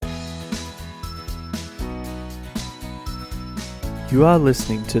You are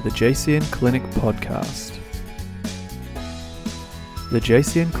listening to the JCN Clinic Podcast. The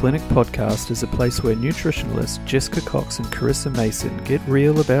JCN Clinic Podcast is a place where nutritionalists Jessica Cox and Carissa Mason get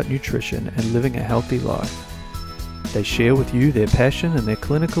real about nutrition and living a healthy life. They share with you their passion and their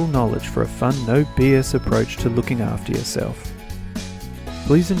clinical knowledge for a fun, no BS approach to looking after yourself.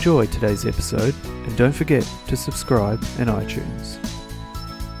 Please enjoy today's episode and don't forget to subscribe in iTunes.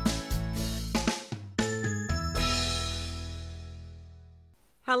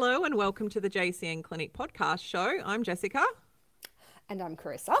 Hello and welcome to the JCN Clinic Podcast Show. I'm Jessica. And I'm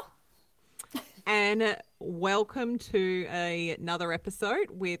Carissa. And welcome to another episode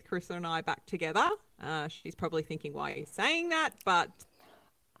with Carissa and I back together. She's probably thinking, why are you saying that? But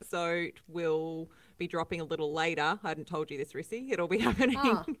so we'll be dropping a little later. I hadn't told you this, Rissy. It'll be happening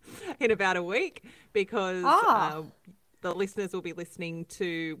in about a week because the listeners will be listening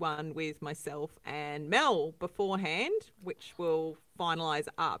to one with myself and Mel beforehand, which will finalise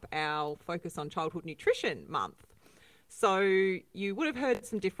up our Focus on Childhood Nutrition month. So you would have heard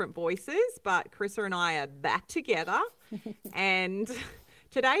some different voices, but Carissa and I are back together. And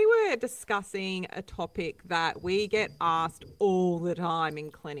today we're discussing a topic that we get asked all the time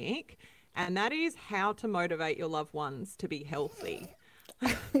in clinic, and that is how to motivate your loved ones to be healthy.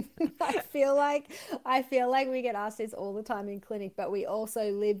 I feel like we get asked this all the time in clinic, but we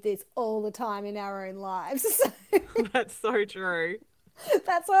also live this all the time in our own lives. That's so true.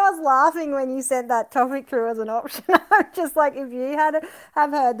 That's why I was laughing when you sent that topic through as an option. I'm just like, if you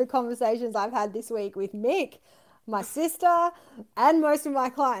have heard the conversations I've had this week with Mick, my sister, and most of my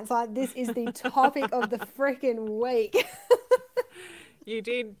clients, like, this is the topic of the freaking week. You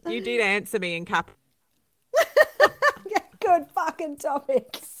did answer me in cap. Good fucking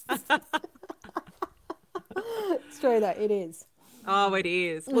topics. It's true though, it is. Oh, it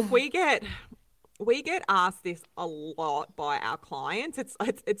is. Look, we get asked this a lot by our clients.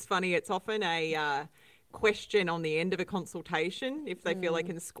 It's funny. It's often a question on the end of a consultation. If they feel they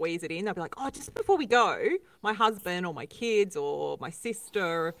can squeeze it in, they'll be like, "Oh, just before we go, my husband or my kids or my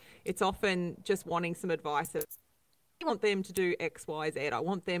sister." It's often just wanting some advice. I want them to do X, Y, Z. I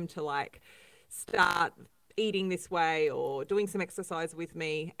want them to start eating this way or doing some exercise with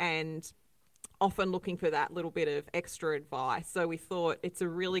me, and often looking for that little bit of extra advice. So we thought it's a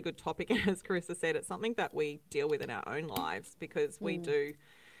really good topic, and as Carissa said, it's something that we deal with in our own lives because we do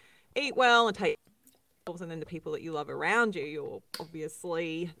eat well and take ourselves, and then the people that you love around you, you're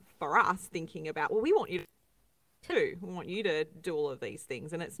obviously, for us, thinking about, well, we want you to too. We want you to do all of these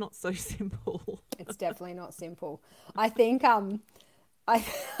things, and it's not so simple. It's definitely not simple. I think I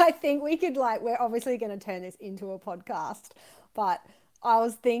think we could, we're obviously going to turn this into a podcast, but I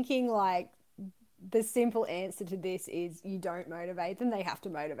was thinking the simple answer to this is you don't motivate them. They have to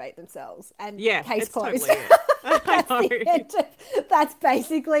motivate themselves. And case closed. Totally that's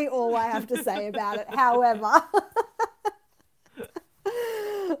basically all I have to say about it. However,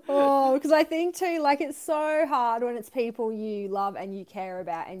 because I think too, it's so hard when it's people you love and you care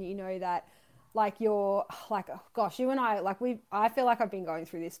about, and you know that you're gosh, you and I feel like I've been going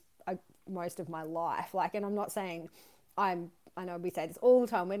through this most of my life. And I'm not saying I know we say this all the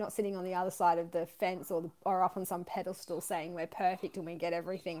time. We're not sitting on the other side of the fence or up on some pedestal saying we're perfect and we get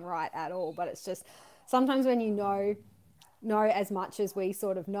everything right at all. But it's just sometimes when you know as much as we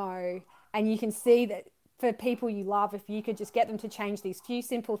sort of know, and you can see that for people you love, if you could just get them to change these few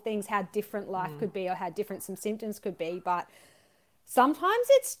simple things, how different life could be or how different some symptoms could be. But sometimes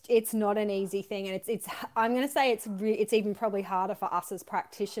it's not an easy thing, and it's I'm going to say it's even probably harder for us as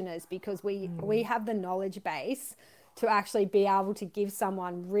practitioners because we have the knowledge base to actually be able to give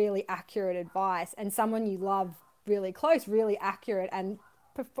someone really accurate advice, and someone you love really close, really accurate and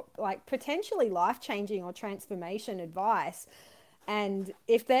potentially life-changing or transformation advice. And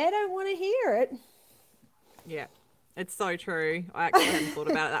if they don't want to hear it. Yeah. It's so true. I actually hadn't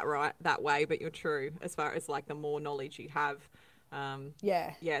thought about it that way, but you're true. As far as the more knowledge you have,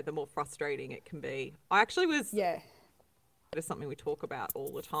 the more frustrating it can be. I actually was, it's something we talk about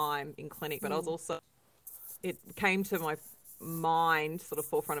all the time in clinic, but I was also, it came to my mind, sort of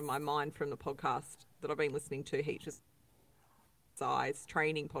forefront of my mind from the podcast that I've been listening to, Heaches Size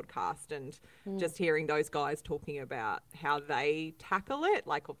Training podcast, and just hearing those guys talking about how they tackle it.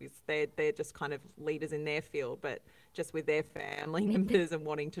 Obviously they're just kind of leaders in their field, but just with their family members and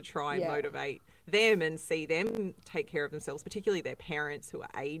wanting to try and motivate them and see them take care of themselves, particularly their parents who are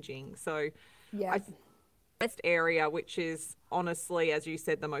aging. So best area, which is honestly, as you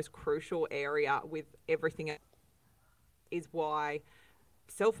said, the most crucial area with everything, is why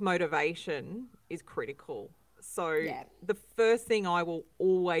self-motivation is critical. So the first thing I will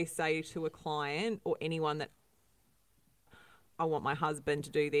always say to a client or anyone that I want my husband to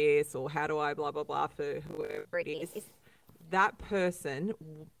do this, or how do I blah, blah, blah for whoever it is. That person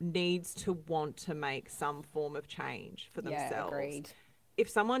needs to want to make some form of change for themselves. Yeah, agreed. If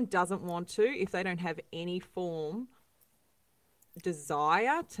someone doesn't want to, if they don't have any form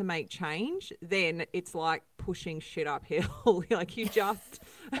desire to make change, then it's like pushing shit uphill. Like you just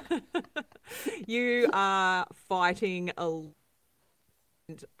you are fighting and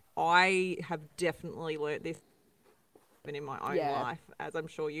I have definitely learnt this in my own life, as I'm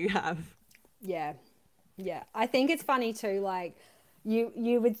sure you have. Yeah I think it's funny too, like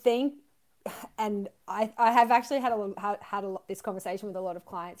you would think, and I have actually had this conversation with a lot of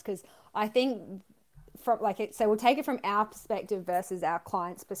clients, because I think from so we'll take it from our perspective versus our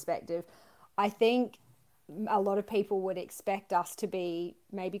client's perspective. I think a lot of people would expect us to be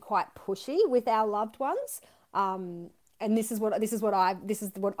maybe quite pushy with our loved ones, and this is what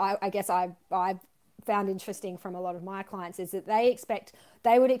I guess I've found interesting from a lot of my clients, is that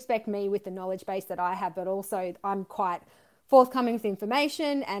they would expect me, with the knowledge base that I have, but also I'm quite forthcoming with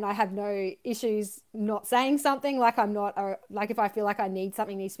information, and I have no issues not saying something. Like I'm not like if I feel like I need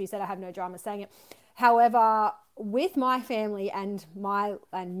something needs to be said, I have no drama saying it. However, with my family and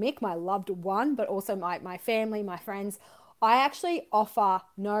Mick, my loved one, but also my family, my friends, I actually offer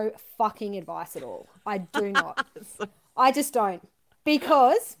no fucking advice at all. I do not. I just don't.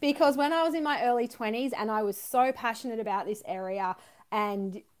 Because when I was in my early 20s and I was so passionate about this area,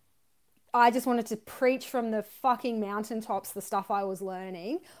 and I just wanted to preach from the fucking mountaintops the stuff I was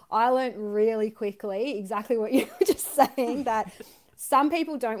learning, I learned really quickly exactly what you were just saying, that some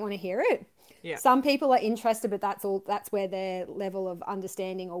people don't want to hear it. Yeah. Some people are interested, but that's where their level of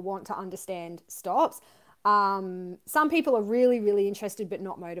understanding or want to understand stops. Some people are really, really interested but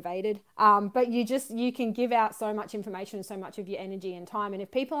not motivated. But you can give out so much information and so much of your energy and time. And if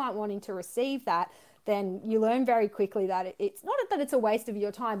people aren't wanting to receive that, then you learn very quickly that it's not that it's a waste of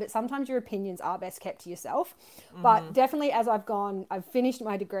your time, but sometimes your opinions are best kept to yourself. Mm-hmm. But definitely as I've finished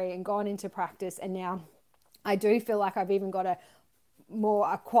my degree and gone into practice, and now I do feel like I've even got a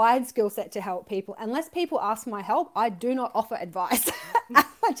more acquired skill set to help people. Unless people ask my help, I do not offer advice.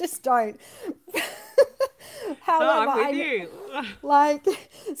 I just don't. However, I'm with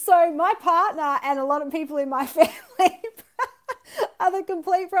you. So my partner and a lot of people in my family are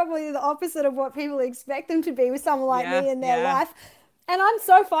probably the opposite of what people expect them to be with someone like me in their life. And I'm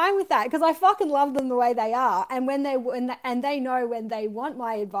so fine with that, because I fucking love them the way they are. And they know when they want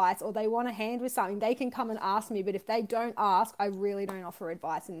my advice or they want a hand with something, they can come and ask me. But if they don't ask, I really don't offer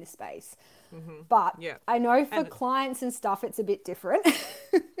advice in this space. Mm-hmm. But I know for clients and stuff, it's a bit different.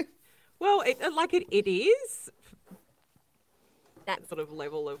 Well, it is that sort of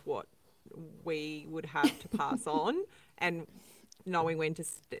level of what we would have to pass on, and knowing when to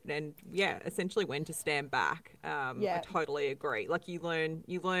essentially when to stand back. I totally agree. Like you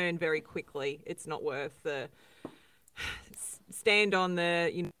learn very quickly. It's not worth the stand on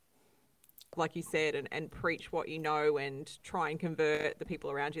the, like you said, and preach what you know and try and convert the people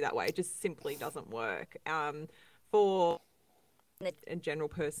around you that way. It just simply doesn't work. For a general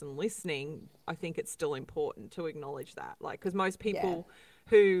person listening, I think it's still important to acknowledge that, because most people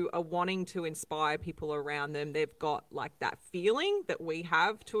who are wanting to inspire people around them, they've got like that feeling that we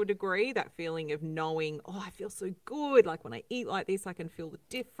have to a degree, that feeling of knowing, oh, I feel so good. Like when I eat like this, I can feel the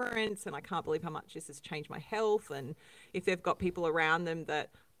difference, and I can't believe how much this has changed my health. And if they've got people around them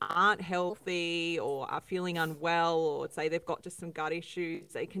that aren't healthy or are feeling unwell, or say they've got just some gut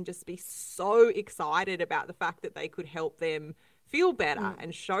issues, they can just be so excited about the fact that they could help them feel better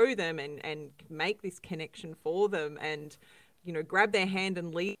and show them and make this connection for them, and grab their hand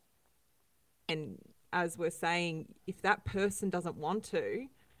and lead. And as we're saying, if that person doesn't want to,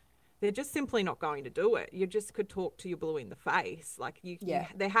 they're just simply not going to do it. You just could talk to your blue in the face.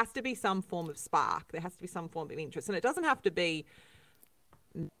 There has to be some form of spark. There has to be some form of interest, and it doesn't have to be.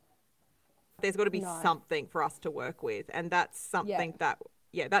 There's got to be something for us to work with, and that's something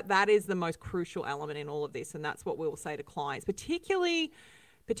that is the most crucial element in all of this, and that's what we'll say to clients, particularly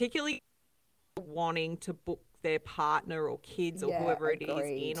wanting to book their partner or kids or whoever it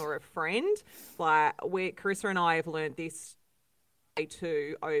is in, or a friend. Carissa and I have learned this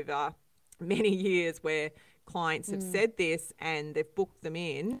too over many years, where clients have said this and they've booked them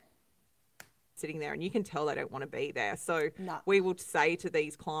in, sitting there, and you can tell they don't want to be there. So we will say to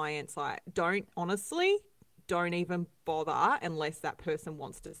these clients, don't even bother unless that person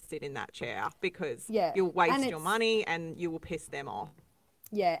wants to sit in that chair, because you'll waste your money and you will piss them off.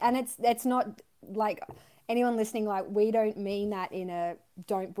 Yeah, and it's not like anyone listening, we don't mean that in a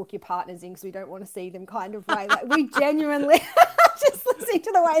don't book your partners in because we don't want to see them kind of way. We genuinely just listening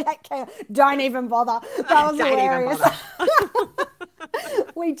to the way that came. Don't even bother. That was hilarious.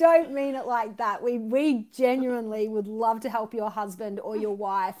 we don't mean it like that. We genuinely would love to help your husband or your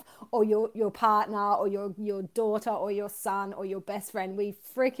wife or your partner or your daughter or your son or your best friend. We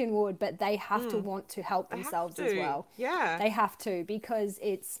freaking would, but they have to want to help themselves as well. Yeah. They have to, because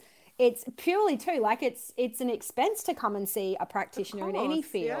it's purely too, like it's an expense to come and see a practitioner in any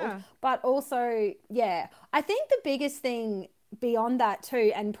field, but also, I think the biggest thing beyond that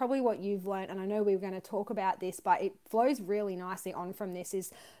too, and probably what you've learned, and I know we were going to talk about this, but it flows really nicely on from this,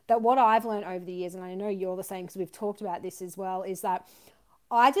 is that what I've learned over the years, and I know you're the same because we've talked about this as well, is that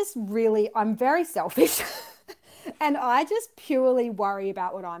I'm very selfish. And I just purely worry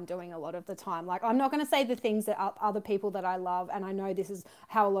about what I'm doing a lot of the time. Like, I'm not going to say the things that other people that I love, and I know this is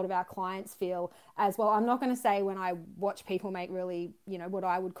how a lot of our clients feel as well. I'm not going to say when I watch people make really, what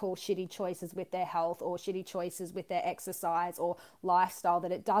I would call shitty choices with their health or shitty choices with their exercise or lifestyle,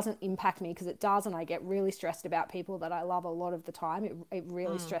 that it doesn't impact me, because it does. And I get really stressed about people that I love a lot of the time. It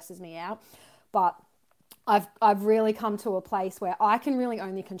really stresses me out. But I've really come to a place where I can really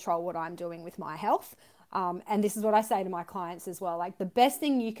only control what I'm doing with my health. And this is what I say to my clients as well. Like, the best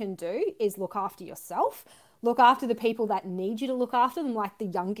thing you can do is look after yourself, look after the people that need you to look after them, like the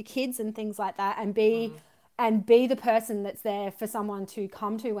younger kids and things like that, and be the person that's there for someone to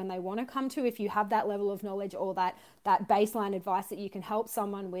come to when they want to come to, if you have that level of knowledge or that baseline advice that you can help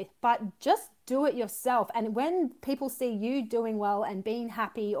someone with. But just do it yourself. And when people see you doing well and being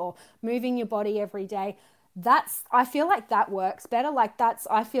happy or moving your body every day, I feel like that works better. Like,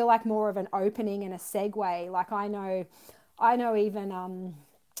 I feel like more of an opening and a segue. Like, I know even,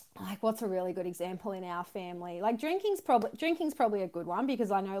 like, what's a really good example in our family? Like, drinking's probably a good one,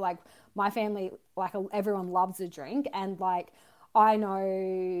 because I know, like, my family, like, everyone loves a drink. And like, I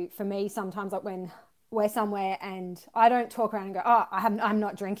know for me, sometimes, like, when we're somewhere and I don't talk around and go, oh, I'm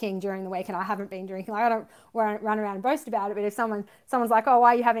not drinking during the week and I haven't been drinking. Like, I don't run around and boast about it. But if someone's like, oh,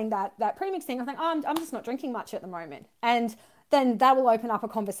 why are you having that premix thing? I think, oh, I'm just not drinking much at the moment. And then that will open up a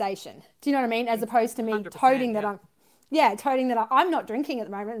conversation. Do you know what I mean? As opposed to me toting that I'm not drinking at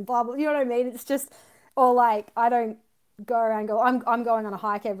the moment and blah, blah. You know what I mean? It's just, or like, I don't go around and go, I'm going on a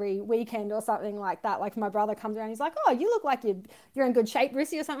hike every weekend or something like that. Like, my brother comes around, he's like, oh, you look like you're in good shape,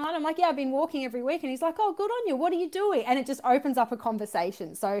 Rissy, or something like that. I'm like, yeah, I've been walking every week. And he's like, oh, good on you. What are you doing? And it just opens up a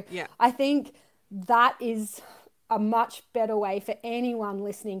conversation. So I think that is a much better way for anyone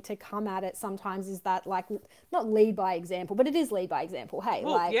listening to come at it sometimes, is that, like, not lead by example, but it is lead by example. Hey,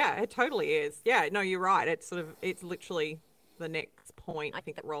 well, yeah, it totally is. Yeah, no, you're right. It's literally the next point I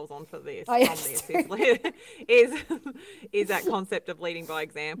think that rolls on for this, is that concept of leading by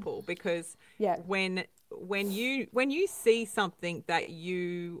example, because when you see something that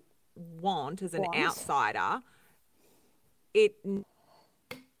you want as an outsider, it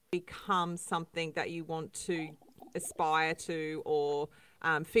becomes something that you want to aspire to, or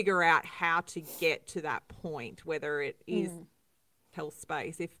figure out how to get to that point, whether it is health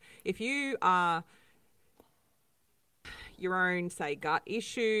space. If you are your own, say, gut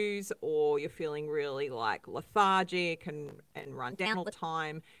issues, or you're feeling really like lethargic and run down all the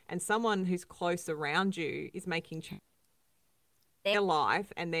time, and someone who's close around you is making change in their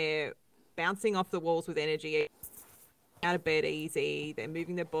life, and they're bouncing off the walls with energy, out of bed easy, they're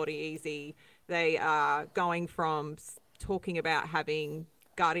moving their body easy, they are going from talking about having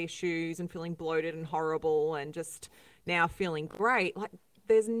gut issues and feeling bloated and horrible and just now feeling great. Like,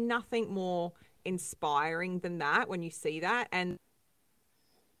 there's nothing more inspiring than that when you see that. And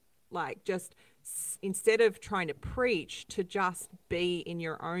like, just instead of trying to preach, to just be in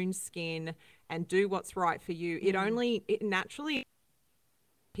your own skin and do what's right for you, it naturally,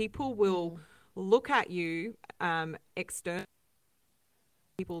 people will look at you, external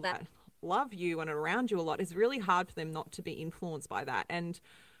people that love you and are around you a lot. It's really hard for them not to be influenced by that. And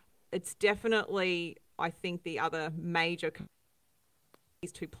it's definitely, I think, the other major,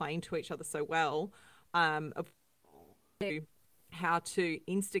 these two playing to each other so well, of how to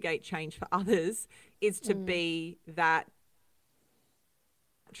instigate change for others, is to be that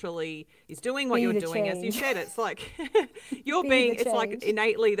actually is doing what you're doing. Change. As you said, it's like you're being, it's like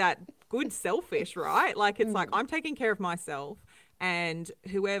innately that good selfish, right? Like, it's like, I'm taking care of myself, and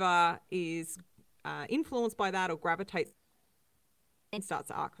whoever is influenced by that or gravitates and starts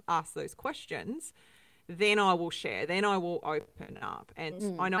to ask those questions, then I will share, then I will open up.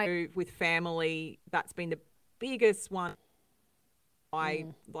 And I know with family, that's been the biggest one. I,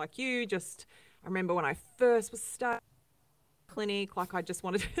 like you, I remember when I first was starting clinic, like, I just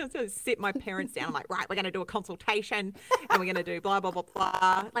wanted to sit my parents down. I'm like, right, we're going to do a consultation and we're going to do blah, blah, blah,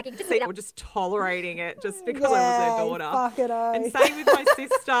 blah. Like, you can see they were just tolerating it just because I was their daughter. And same with my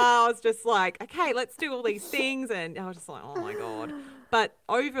sister. I was just like, okay, let's do all these things. And I was just like, oh my God. But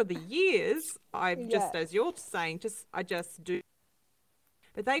over the years, I've just, as you're saying, I just do.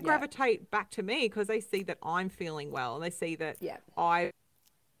 But they gravitate back to me because they see that I'm feeling well, and they see that I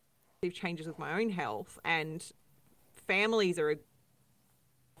have changes with my own health. And families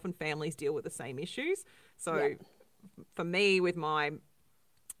often deal with the same issues. So for me, with my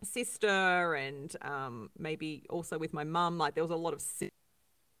sister and maybe also with my mum, like there was a lot of siblings.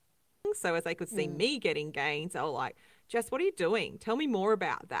 So as they could see me getting gains, they were like, Jess, what are you doing? Tell me more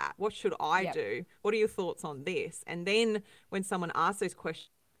about that. What should I do? What are your thoughts on this? And then when someone asks those questions,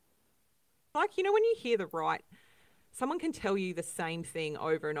 like, you know, when you hear someone can tell you the same thing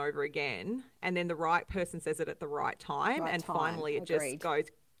over and over again, and then the right person says it at the right time, finally it just goes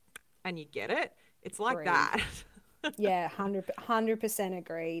and you get it. It's like that. Yeah, 100%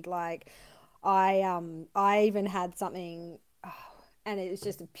 agreed. Like I even had something, and it was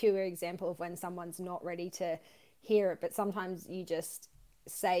just a pure example of when someone's not ready to hear it, but sometimes you just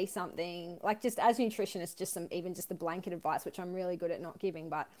say something like, just as a nutritionist, just the blanket advice, which I'm really good at not giving,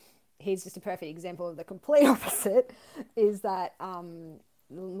 but here's just a perfect example of the complete opposite, is that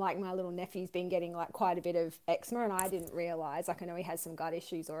like my little nephew's been getting like quite a bit of eczema, and I didn't realize, like I know he has some gut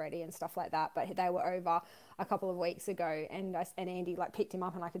issues already and stuff like that, but they were over a couple of weeks ago, and Andy like picked him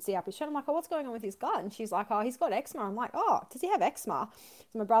up and I could see up his shirt. I'm like, oh, what's going on with his gut? And she's like, oh, he's got eczema. I'm like, oh, does he have eczema?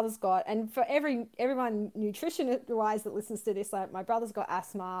 So my brother's got, and for everyone nutrition wise that listens to this, like my brother's got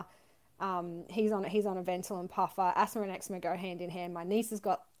asthma. He's on a Ventolin puffer. Asthma and eczema go hand in hand. My niece has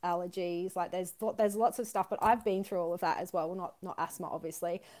got allergies. Like there's lots of stuff, but I've been through all of that as well. Well, not asthma,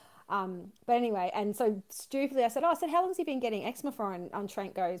 obviously. But anyway, and so stupidly I said, how long has he been getting eczema for? And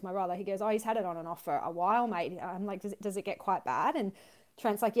Trent goes, my brother, he goes, oh, he's had it on and off for a while, mate. I'm like, does it get quite bad? And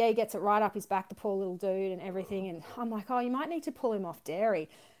Trent's like, yeah, he gets it right up his back, the poor little dude and everything. And I'm like, oh, you might need to pull him off dairy.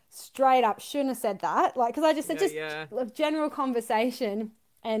 Straight up, shouldn't have said that. Like, because I just said a general conversation.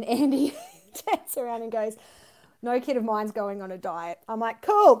 And Andy turns around and goes, no kid of mine's going on a diet. I'm like,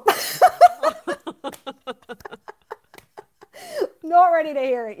 cool. Not ready to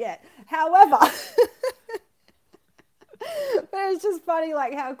hear it yet. However, but it's just funny,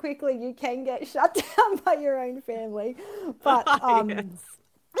 like how quickly you can get shut down by your own family. But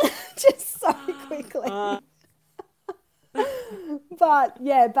just so quickly. But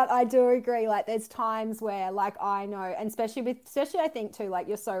I do agree, like there's times where, like, I know, and especially I think too, like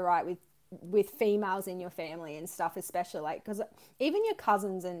you're so right with females in your family and stuff, especially like, because even your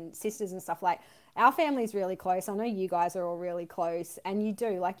cousins and sisters and stuff, like our family's really close. I know you guys are all really close, and you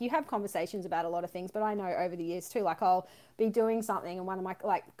do, like, you have conversations about a lot of things. But I know over the years too, like I'll be doing something and one of my,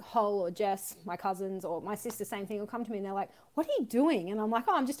 like Hol or Jess, my cousins, or my sister, same thing, will come to me and they're like, what are you doing? And I'm like,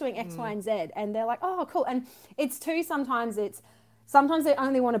 oh, I'm just doing X, Y, and Z. And they're like, oh, cool. And it's too, sometimes they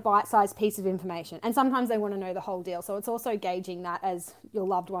only want a bite-sized piece of information, and sometimes they want to know the whole deal. So it's also gauging that as your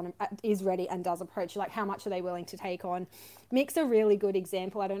loved one is ready and does approach, like how much are they willing to take on. Mick's a really good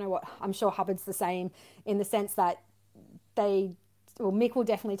example. I don't know what, I'm sure Hubbard's the same, in the sense that Mick will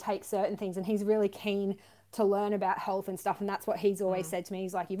definitely take certain things, and he's really keen to learn about health and stuff. And that's what he's always said to me.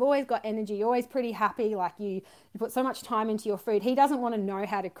 He's like, you've always got energy, you're always pretty happy, like you put so much time into your food. He doesn't want to know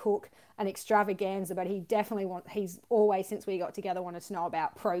how to cook an extravaganza, but he's always, since we got together, wanted to know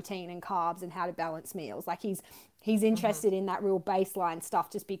about protein and carbs and how to balance meals. Like he's interested in that real baseline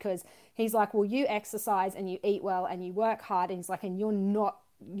stuff, just because he's like, well, you exercise and you eat well and you work hard, and he's like, and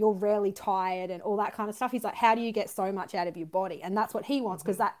you're rarely tired and all that kind of stuff. He's like, how do you get so much out of your body? And that's what he wants,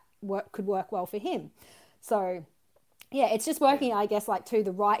 because that could work well for him. So yeah, it's just working, I guess, like to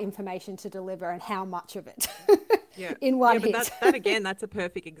the right information to deliver and how much of it in one hit. But that again, that's a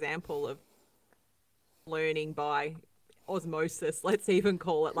perfect example of learning by osmosis, let's even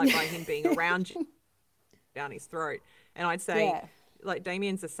call it, like by him being around you, down his throat. And I'd say like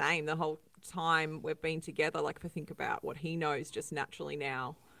Damien's the same the whole time we've been together. Like if I think about what he knows just naturally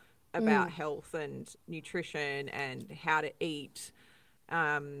now about health and nutrition and how to eat,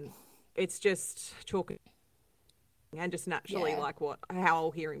 it's just talking. And just naturally, like how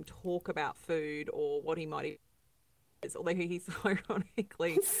I'll hear him talk about food or what he might eat. Although he's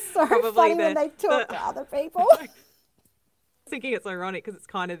ironically so probably funny when they talk to other people. Thinking it's ironic because it's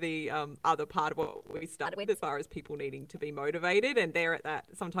kind of the other part of what we started with, as far as people needing to be motivated, and they're at that,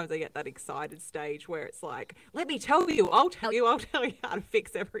 sometimes they get that excited stage where it's like, let me tell you, I'll tell you how to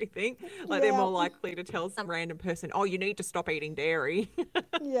fix everything. Like they're more likely to tell some random person, oh, you need to stop eating dairy.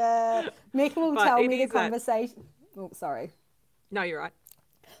 Mick will tell me the conversation. Oh, sorry. No, you're right.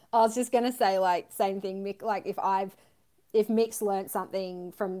 I was just going to say, like, same thing, Mick, like if Mick's learned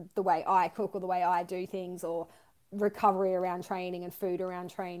something from the way I cook or the way I do things, or recovery around training and food around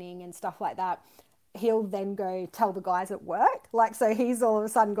training and stuff like that, he'll then go tell the guys at work. Like, so he's all of a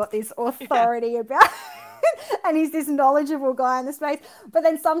sudden got this authority about and he's this knowledgeable guy in the space. But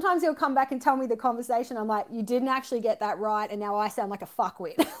then sometimes he'll come back and tell me the conversation. I'm like, you didn't actually get that right. And now I sound like a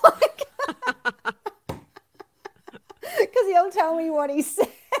fuckwit. Because he'll tell me what he said.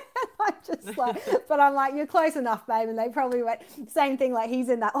 I'm just like, but I'm like, you're close enough, babe. And they probably went, same thing, like he's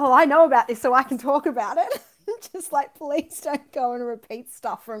in that, oh, I know about this so I can talk about it. Just like, please don't go and repeat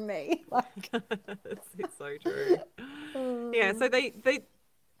stuff from me. Like, it's so true. Yeah, so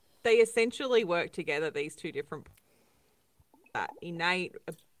they essentially work together, these two different innate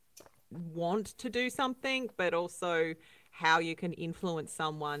want to do something, but also how you can influence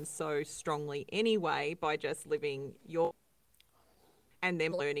someone so strongly anyway by just living your and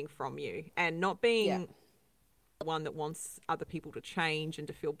them learning from you and not being one that wants other people to change and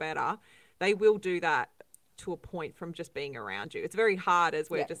to feel better. They will do that to a point from just being around you. It's very hard, as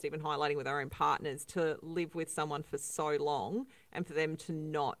we're just even highlighting with our own partners, to live with someone for so long and for them to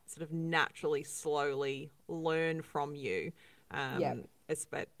not sort of naturally, slowly learn from you.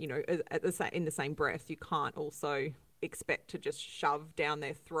 But, you know, in the same breath, you can't also expect to just shove down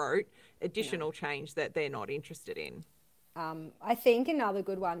their throat additional change that they're not interested in. I think another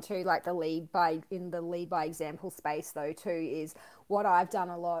good one too, like the lead by example space though too, is what I've done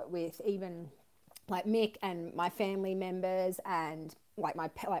a lot with even like Mick and my family members and like my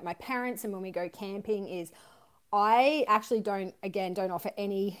parents, and when we go camping, is I actually don't offer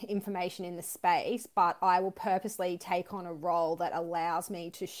any information in the space, but I will purposely take on a role that allows me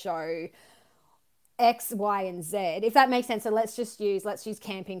to show X, Y, and Z, if that makes sense. So let's use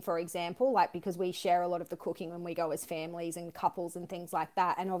camping for example, like, because we share a lot of the cooking when we go as families and couples and things like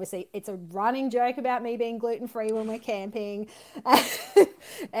that. And obviously it's a running joke about me being gluten-free when we're camping.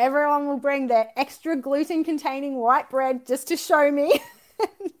 Everyone will bring their extra gluten containing white bread just to show me.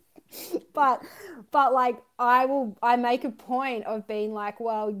 But like I make a point of being like,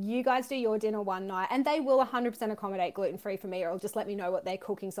 well, you guys do your dinner one night, and they will 100% accommodate gluten-free for me, or just let me know what they're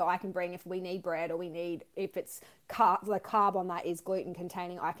cooking so I can bring, if we need bread, or if it's the carb on that is gluten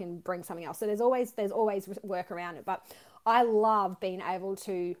containing, I can bring something else. So there's always work around it. But I love being able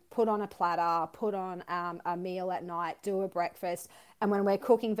to put on a platter, put on a meal at night, do a breakfast. And when we're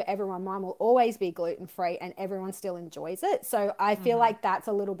cooking for everyone, mine will always be gluten-free and everyone still enjoys it. So I feel like that's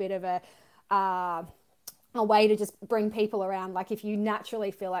a little bit of a way to just bring people around. Like if you naturally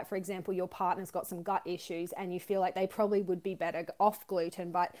feel like, for example, your partner's got some gut issues and you feel like they probably would be better off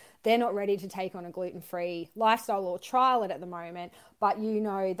gluten, but they're not ready to take on a gluten-free lifestyle or trial it at the moment, but you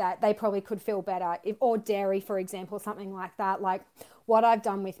know that they probably could feel better or dairy, for example, something like that. Like what I've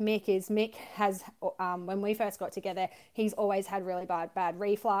done with Mick is Mick has, when we first got together, he's always had really bad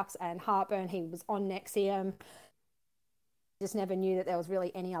reflux and heartburn. He was on Nexium. Just never knew that there was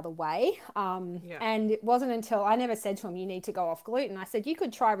really any other way. And it wasn't until I never said to him, you need to go off gluten. I said, you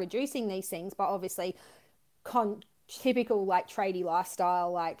could try reducing these things, but obviously typical like tradie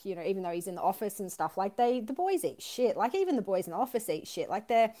lifestyle, like, you know, even though he's in the office and stuff, like the boys eat shit. Like even the boys in the office eat shit. Like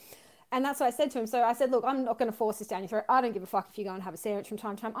and that's what I said to him. So I said, look, I'm not going to force this down your throat. I don't give a fuck if you go and have a sandwich from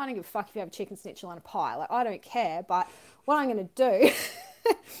time to time. I don't give a fuck if you have a chicken schnitzel and a pie. Like, I don't care. But what I'm going to do,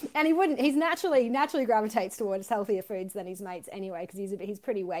 and he's naturally gravitates towards healthier foods than his mates anyway, because he's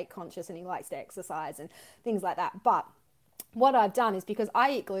pretty weight conscious and he likes to exercise and things like that. But what I've done is, because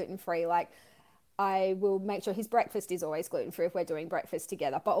I eat gluten-free, like, I will make sure his breakfast is always gluten-free if we're doing breakfast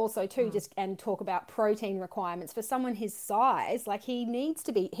together, but also too and talk about protein requirements for someone his size. Like he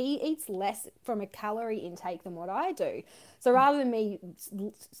eats less from a calorie intake than what I do. So rather than me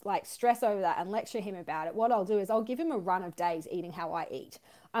like stress over that and lecture him about it, what I'll do is I'll give him a run of days eating how I eat.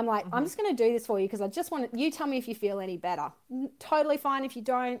 I'm like, I'm just going to do this for you because I just want you tell me if you feel any better. Totally fine if you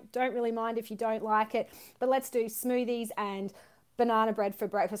don't really mind if you don't like it, but let's do smoothies and banana bread for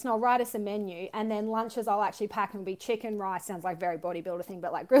breakfast, and I'll write us a menu, and then lunches I'll actually pack and will be chicken, rice, sounds like very bodybuilder thing,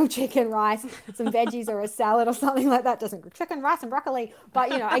 but like grilled chicken, rice, some veggies or a salad or something like that. Doesn't chicken, rice and broccoli,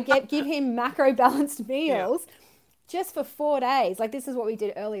 but you know, I give him macro balanced meals just for 4 days. Like this is what we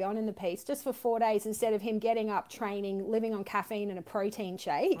did early on in the piece, just for 4 days, instead of him getting up, training, living on caffeine and a protein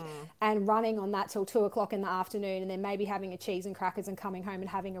shake and running on that till 2:00 in the afternoon, and then maybe having a cheese and crackers and coming home and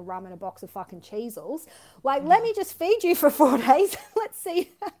having a rum and a box of fucking Cheezels. Like, let me just feed you for 4 days. Let's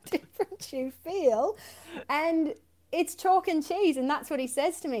see how different you feel. And it's chalk and cheese. And that's what he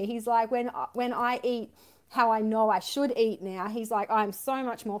says to me. He's like, when I eat how I know I should eat now, he's like, I'm so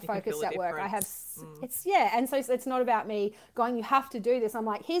much more focused at work. I have, and so it's not about me going, you have to do this. I'm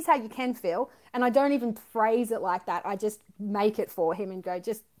like, here's how you can feel. And I don't even phrase it like that. I just make it for him and go,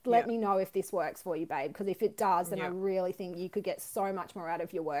 just let me know if this works for you, babe. Because if it does, then I really think you could get so much more out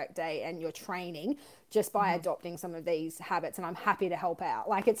of your work day and your training just by adopting some of these habits. And I'm happy to help out.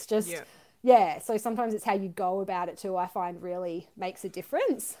 Like, it's just, so sometimes it's how you go about it too, I find really makes a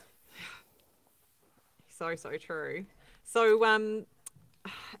difference. So true. So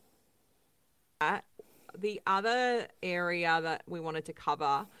the other area that we wanted to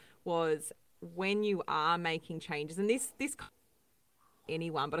cover was when you are making changes, and this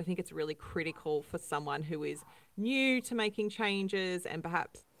anyone, but I think it's really critical for someone who is new to making changes and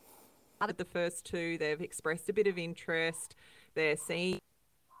perhaps at the first two, they've expressed a bit of interest, they're seeing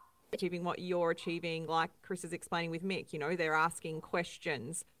achieving what you're achieving, like Chris is explaining with Mick, you know, they're asking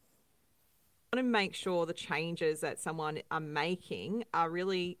questions. I want to make sure the changes that someone are making are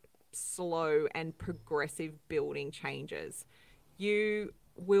really slow and progressive building changes. You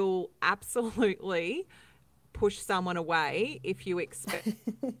will absolutely push someone away if you expect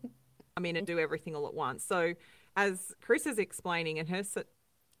come in and do everything all at once. So as Chris is explaining and her,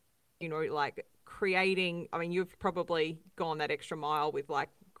 you know, like creating, I mean, you've probably gone that extra mile with like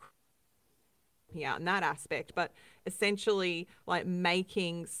out in that aspect, but essentially like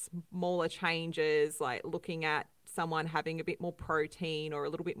making smaller changes, like looking at someone having a bit more protein or a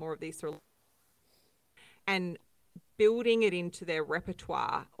little bit more of this, or and building it into their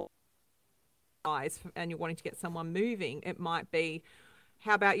repertoire. And you're wanting to get someone moving, it might be,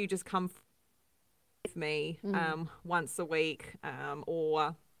 how about you just come with me once a week,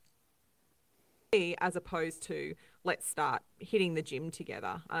 or as opposed to let's start hitting the gym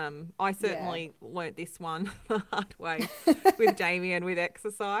together. I certainly learnt this one the hard way with Damien with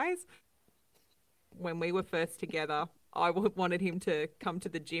exercise. When we were first together, I wanted him to come to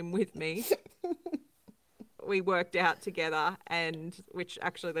the gym with me. We worked out together, and which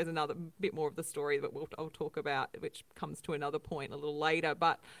actually there's another bit more of the story that I'll talk about, which comes to another point a little later.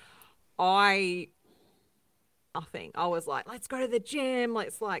 But I was like, let's go to the gym,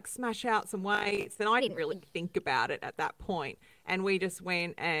 let's like smash out some weights. And I didn't really think about it at that point. And we just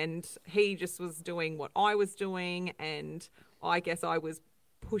went, and he just was doing what I was doing. And I guess I was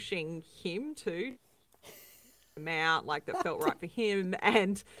pushing him to out, like that felt right for him.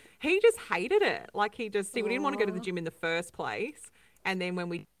 And he just hated it. Like we didn't want to go to the gym in the first place. And then when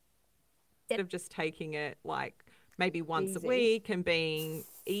we, instead of just taking it like maybe once a week and being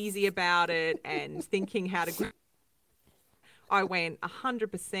easy about it and thinking how to, I went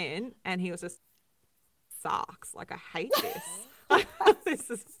 100%, and he was just, sucks. Like, I hate this. This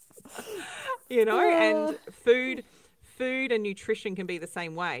is, you know, and food and nutrition can be the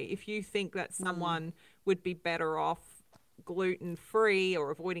same way. If you think that someone would be better off gluten-free or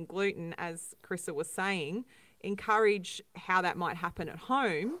avoiding gluten, as Carissa was saying, encourage how that might happen at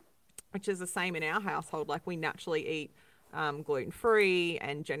home, which is the same in our household. Like, we naturally eat gluten-free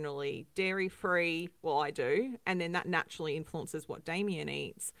and generally dairy-free. Well, I do. And then that naturally influences what Damien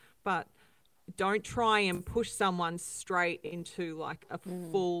eats. But don't try and push someone straight into like a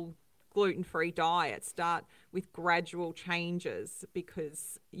full gluten-free diet. Start with gradual changes,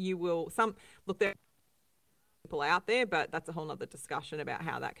 because you will, there are people out there, but that's a whole nother discussion about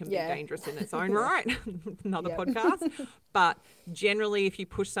how that can be dangerous in its own right. Another podcast. But generally, if you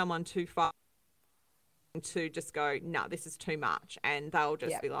push someone too far to just go, no, this is too much, and they'll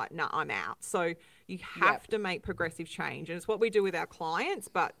just be like, no, I'm out. So you have to make progressive change. And it's what we do with our clients,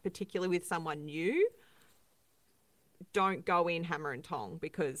 but particularly with someone new, don't go in hammer and tong,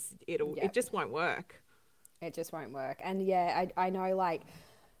 because it just won't work. It just won't work. And I know, like,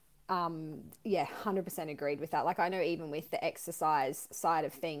 100% agreed with that. Like, I know even with the exercise side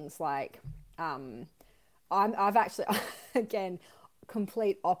of things, like, I've actually, again,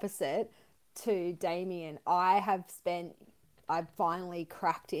 complete opposite to Damien. I've finally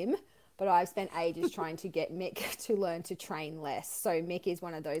cracked him, but I've spent ages trying to get Mick to learn to train less. So Mick is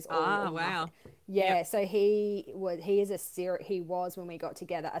one of those. Wow. Yeah. Yep. So he was, when we got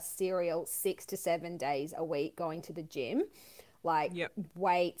together, a serial 6 to 7 days a week going to the gym, like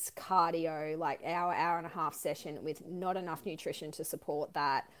weights, cardio, like hour and a half session with not enough nutrition to support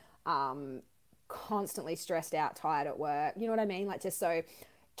that. Constantly stressed out, tired at work. You know what I mean? Like, just so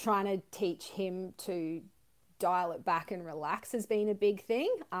trying to teach him to dial it back and relax has been a big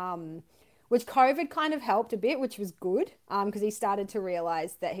thing, which COVID kind of helped a bit, which was good, because he started to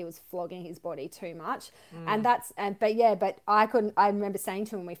realize that he was flogging his body too much. But I remember saying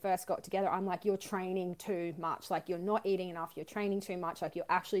to him when we first got together, I'm like, you're training too much, like you're not eating enough, you're training too much, like you're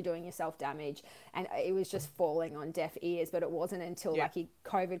actually doing yourself damage. And it was just falling on deaf ears. But it wasn't until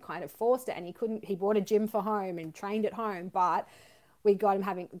COVID kind of forced it, and he bought a gym for home and trained at home, but I got him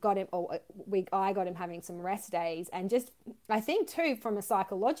having some rest days. And just, I think too, from a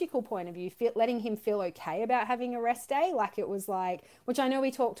psychological point of view, letting him feel okay about having a rest day. Like it was like, which I know we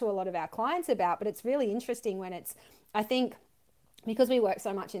talk to a lot of our clients about, but it's really interesting when I think because we work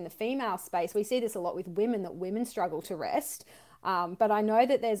so much in the female space, we see this a lot with women, that women struggle to rest. But I know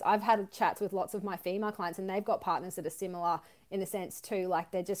that I've had chats with lots of my female clients, and they've got partners that are similar in the sense too,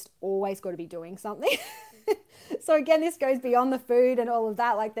 like they're just always got to be doing something. So again, this goes beyond the food and all of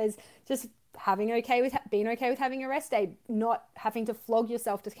that. Like there's just being okay with having a rest day, not having to flog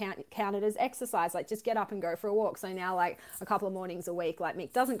yourself to count it as exercise. Like just get up and go for a walk. So now like a couple of mornings a week, like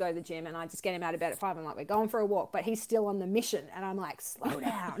Mick doesn't go to the gym and I just get him out of bed at 5. I'm like, we're going for a walk, but he's still on the mission. And I'm like, slow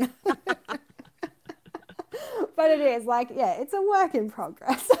down. But it is like, yeah, it's a work in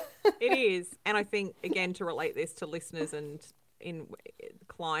progress. It is. And I think, again, to relate this to listeners and in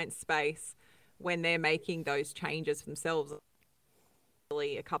client space, when they're making those changes themselves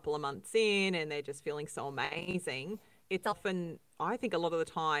a couple of months in and they're just feeling so amazing, it's often, I think a lot of the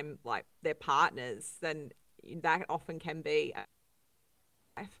time, like their partners, then that often can be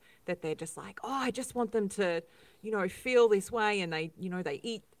that they're just like, oh, I just want them to, feel this way, and they,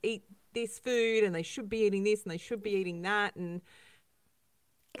 they eat this food and they should be eating this and they should be eating that, and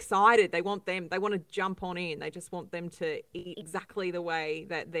excited. They want to jump on in. They just want them to eat exactly the way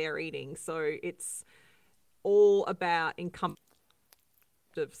that they're eating. So it's all about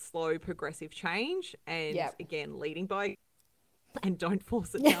of slow progressive change, and again, leading by, and don't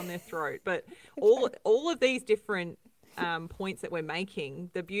force it down their throat. But all of these different points that we're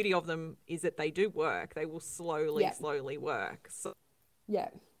making, the beauty of them is that they do work. They will slowly work. So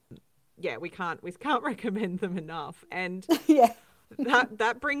we can't recommend them enough. And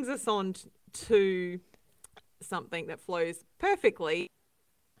that brings us on to something that flows perfectly when it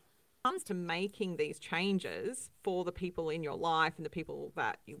comes to making these changes for the people in your life and the people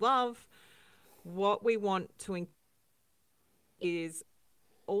that you love. What we want to is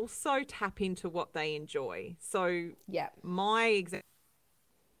also tap into what they enjoy. So my example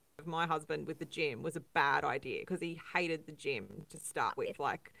of my husband with the gym was a bad idea because he hated the gym to start with.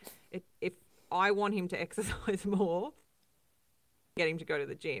 Like if I want him to exercise more, get him to go to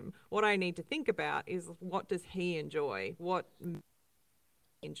the gym, what I need to think about is what does he enjoy,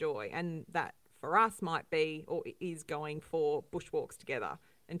 and that for us might be or is going for bushwalks together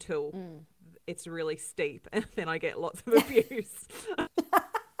until it's really steep and then I get lots of abuse.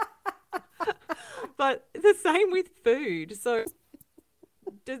 But the same with food. So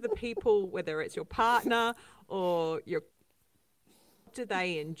do the people, whether it's your partner or do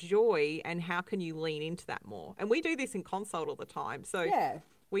they enjoy, and how can you lean into that more? And we do this in consult all the time. So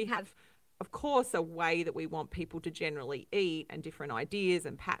we have, of course, a way that we want people to generally eat and different ideas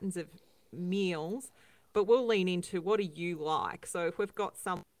and patterns of meals, but we'll lean into what do you like. So if we've got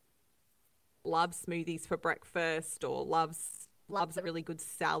some loves smoothies for breakfast, or loves a really good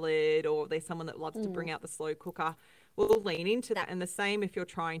salad, or there's someone that loves to bring out the slow cooker, we'll lean into that. And the same if you're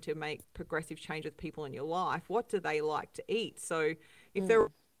trying to make progressive change with people in your life, what do they like to eat? So if they're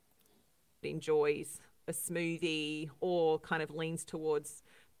enjoys a smoothie or kind of leans towards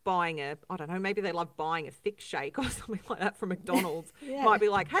buying maybe they love buying a thick shake or something like that from McDonald's, might be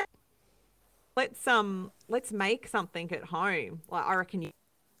like, hey, let's make something at home. Like I reckon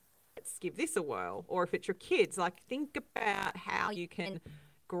let's give this a whirl. Or if it's your kids, like think about how you can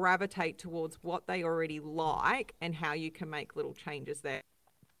gravitate towards what they already like and how you can make little changes there.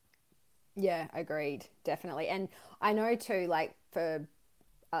 Yeah, agreed. Definitely. And I know too, like for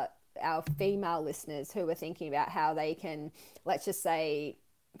our female listeners who are thinking about how they can, let's just say,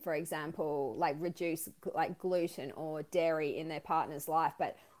 for example, like reduce like gluten or dairy in their partner's life,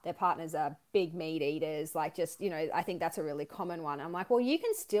 but their partners are big meat eaters, like just, I think that's a really common one. I'm like, well, you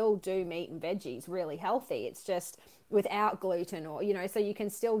can still do meat and veggies really healthy. It's just without gluten, or, so you can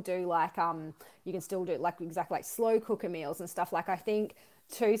still do like, exactly like slow cooker meals and stuff. Like I think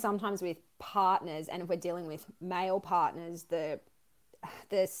too, sometimes with partners, and if we're dealing with male partners, the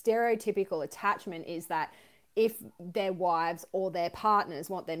stereotypical attachment is that if their wives or their partners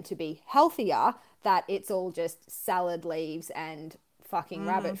want them to be healthier, that it's all just salad leaves and fucking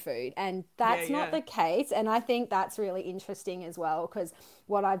rabbit food. And that's not the case. And I think that's really interesting as well, because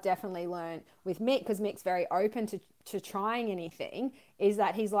what I've definitely learned with Mick, because Mick's very open to trying anything, is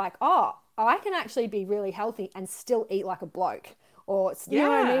that he's like, oh, I can actually be really healthy and still eat like a bloke, or you know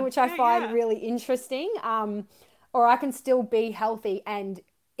what I mean, which I find really interesting. Or I can still be healthy and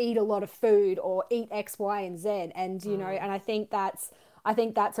eat a lot of food, or eat X, Y, and Z. And, and I think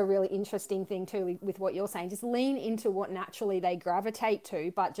that's a really interesting thing too with what you're saying. Just lean into what naturally they gravitate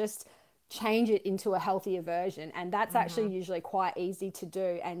to, but just change it into a healthier version. And that's actually usually quite easy to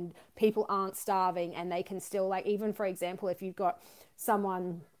do, and people aren't starving, and they can still, like, even for example, if you've got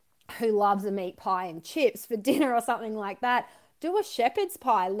someone who loves a meat pie and chips for dinner or something like that, do a shepherd's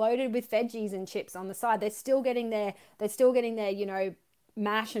pie loaded with veggies and chips on the side. They're still getting their, you know,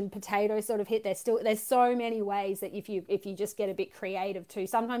 mash and potato sort of hit. There's so many ways that if you just get a bit creative too,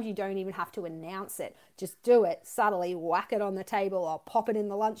 sometimes you don't even have to announce it. Just do it subtly, whack it on the table or pop it in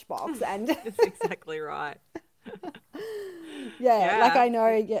the lunchbox. And that's exactly right. yeah, like I know.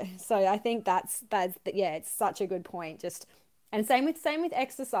 Yeah. So I think that's yeah, it's such a good point. Just, and same with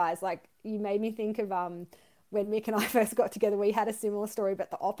exercise. Like, you made me think of when Mick and I first got together, we had a similar story,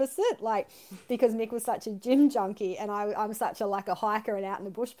 but the opposite. Like, because Mick was such a gym junkie and I'm such a hiker and out in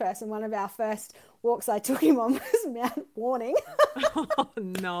the bush person. One of our first walks I took him on was Mount Warning. Oh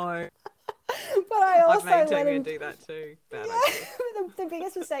no. But I also let him do that too. The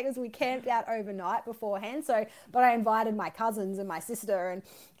biggest mistake was we camped out overnight beforehand. But I invited my cousins and my sister, and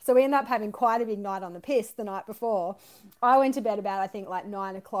so we ended up having quite a big night on the piss the night before. I went to bed about, I think,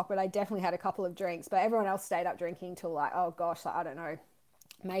 9 o'clock, but I definitely had a couple of drinks. But everyone else stayed up drinking till oh gosh, I don't know,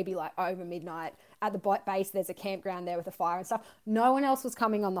 maybe over midnight. At the base, there's a campground there with a fire and stuff. No one else was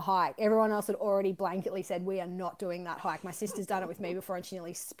coming on the hike. Everyone else had already blanketly said, we are not doing that hike. My sister's done it with me before and she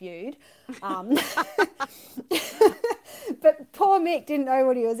nearly spewed. But poor Mick didn't know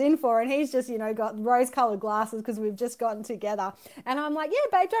what he was in for, and he's just, got rose-coloured glasses because we've just gotten together. And I'm like,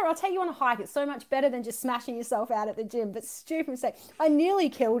 yeah, babe, don't worry, I'll take you on a hike. It's so much better than just smashing yourself out at the gym. But stupid mistake. I nearly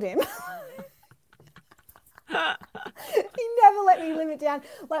killed him. He never let me live it down.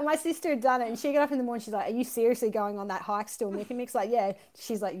 Like, my sister had done it, and she got up in the morning. She's like, "Are you seriously going on that hike still, Mick?" And Mick's like, "Yeah."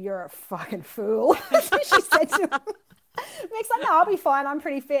 She's like, "You're a fucking fool." She said to him. Mick's like, "No, I'll be fine. I'm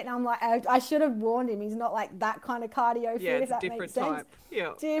pretty fit." And I'm like, I should have warned him. He's not like that kind of cardio fit. Yeah, it's if that different makes sense. type.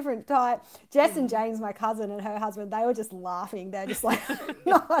 Yeah, different type. Jess and James, my cousin and her husband, they were just laughing. They're just like,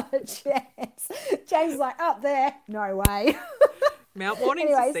 not a chance. James is like, "Up there, no way." Mount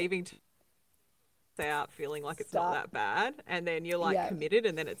Warning's deceiving. Out feeling like it's not that bad, and then you're committed,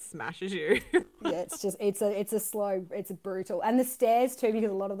 and then it smashes you. Yeah, it's brutal. And the stairs too, because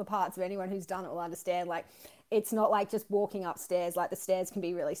a lot of the parts of anyone who's done it will understand, like, it's not like just walking upstairs. Like, the stairs can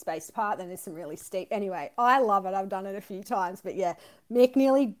be really spaced apart, then there's some really steep. Anyway, I love it. I've done it a few times, but yeah, Mick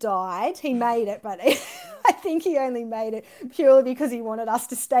nearly died. He made it, but I think he only made it purely because he wanted us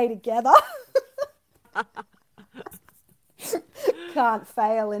to stay together. Can't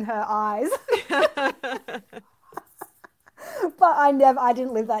fail in her eyes. But I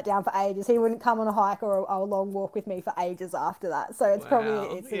didn't live that down for ages. He wouldn't come on a hike or a long walk with me for ages after that. So it's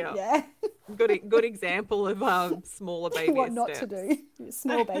good example of smaller baby what steps. Not to do.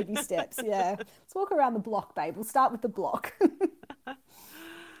 Small baby steps, yeah. Let's walk around the block, babe. We'll start with the block.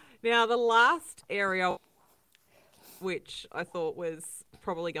 Now, the last area, which I thought was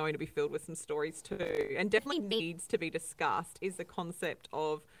probably going to be filled with some stories too, and definitely needs to be discussed, is the concept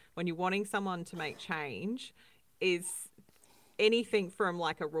of when you're wanting someone to make change, is anything from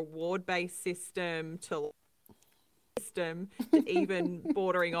like a reward-based system to even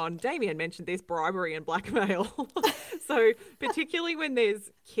bordering on, Damien mentioned this, bribery and blackmail. So particularly when there's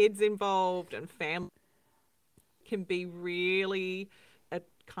kids involved and family, can be really a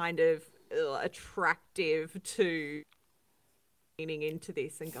kind of attractive to leaning into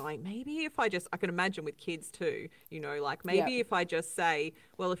this and going, maybe if I can imagine with kids too, like maybe if I just say,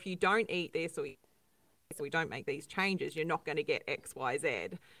 well, if you don't eat this or we don't make these changes, you're not going to get X, Y, Z,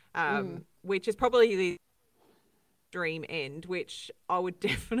 which is probably the dream end, which I would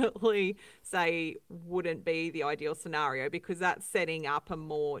definitely say wouldn't be the ideal scenario, because that's setting up a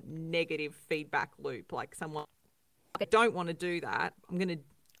more negative feedback loop. Like, someone, I don't want to do that.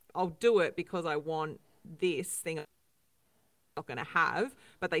 I'll do it because I want this thing I'm not going to have,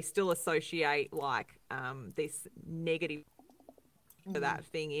 but they still associate like this negative to that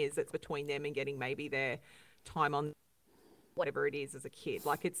thing is it's between them and getting maybe their time on whatever it is as a kid.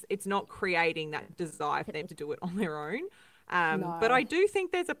 Like, it's not creating that desire for them to do it on their own. No. But I do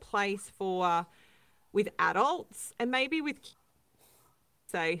think there's a place for with adults and maybe with kids,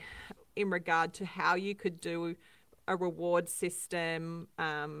 say, in regard to how you could do a reward system,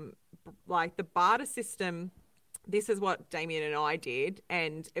 like the barter system. This is what Damien and I did,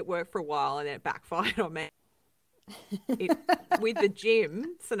 and it worked for a while and then it backfired on me. With the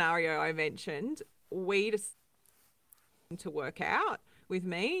gym scenario I mentioned, we just to work out with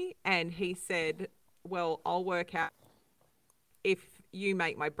me, and he said, well, I'll work out if you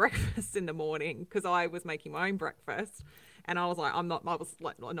make my breakfast in the morning, because I was making my own breakfast, And I was like, I was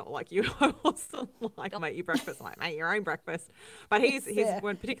like, not like you. I wasn't like, I'll make you breakfast. I'm like, make your own breakfast. But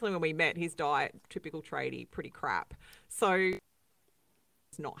particularly when we met, his diet, typical tradie, pretty crap. So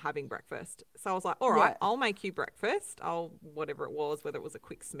not having breakfast. So I was like, all right, I'll make you breakfast. Whatever it was, whether it was a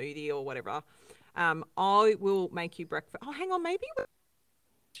quick smoothie or whatever. I will make you breakfast. Oh, hang on, maybe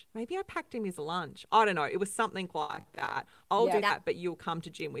I packed him his lunch. I don't know. It was something like that. I'll do that, but you'll come to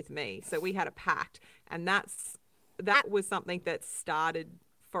gym with me. So we had a pact, and that was something that started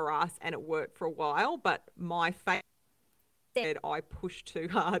for us, and it worked for a while. But my face said I pushed too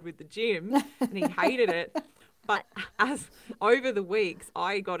hard with the gym, and he hated it. But as over the weeks,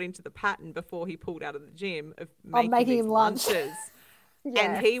 I got into the pattern before he pulled out of the gym of making him lunches.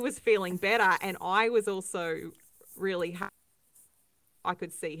 And he was feeling better, and I was also really happy. I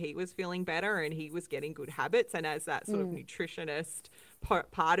could see he was feeling better and he was getting good habits. And as that sort of nutritionist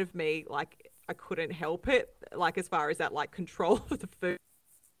part of me, like, I couldn't help it, like, as far as that, like, control of the food,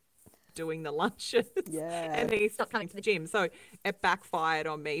 doing the lunches. And he stopped coming to the gym. So it backfired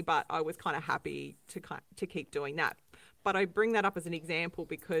on me, but I was kind of happy to keep doing that. But I bring that up as an example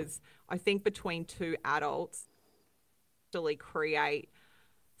because I think between two adults actually create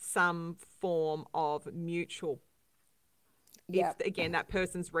some form of mutual. If, again, that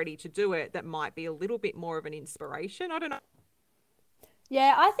person's ready to do it, that might be a little bit more of an inspiration. I don't know.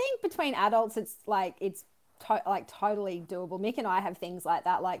 Yeah, I think between adults, it's like, it's totally doable. Mick and I have things like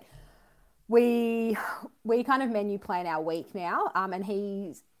that. Like, we kind of menu plan our week now, and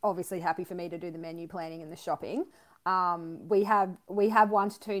he's obviously happy for me to do the menu planning and the shopping. We have 1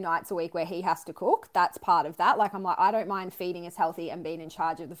 to 2 nights a week where he has to cook. That's part of that. Like, I'm like, I don't mind feeding us healthy and being in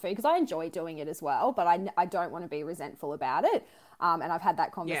charge of the food because I enjoy doing it as well, but I don't want to be resentful about it. And I've had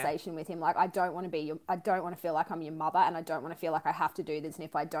that conversation with him. Like, I don't want to feel like I'm your mother, and I don't want to feel like I have to do this. And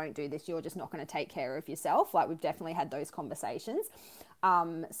if I don't do this, you're just not going to take care of yourself. Like, we've definitely had those conversations.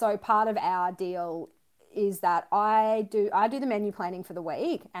 So part of our deal is that I do the menu planning for the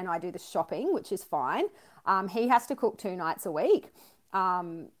week, and I do the shopping, which is fine. He has to cook 2 nights a week.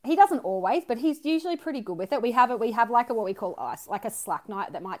 He doesn't always, but he's usually pretty good with it. We have like what we call like a slack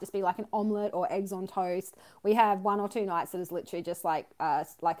night that might just be like an omelette or eggs on toast. We have 1 or 2 nights that is literally just like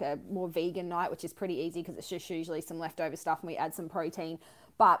a more vegan night, which is pretty easy because it's just usually some leftover stuff and we add some protein.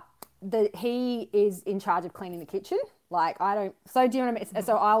 But he is in charge of cleaning the kitchen. Like, I don't. So do you know what I mean?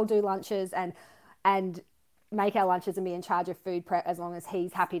 So I'll do lunches and make our lunches and be in charge of food prep as long as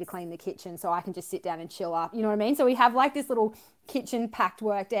he's happy to clean the kitchen, so I can just sit down and chill up. You know what I mean? So we have like this little kitchen pact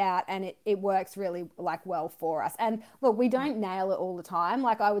worked out, and it works really like well for us. And look, we don't nail it all the time.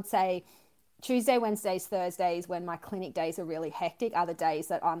 Like, I would say Tuesday, Wednesdays, Thursdays, when my clinic days are really hectic, are the days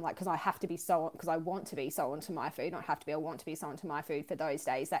that I'm like, because I want to be so onto my food, not have to be, I want to be so onto my food for those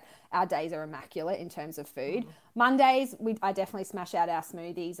days, that our days are immaculate in terms of food. Mondays, I definitely smash out our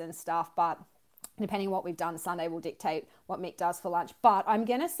smoothies and stuff, but depending on what we've done, Sunday will dictate what Mick does for lunch. But I'm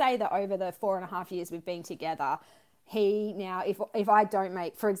going to say that over the 4.5 years we've been together, he now, if I don't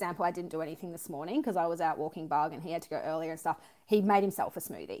make, for example, I didn't do anything this morning because I was out walking bug and he had to go earlier and stuff, he made himself a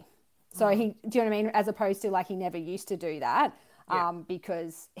smoothie. So do you know what I mean? As opposed to like, he never used to do that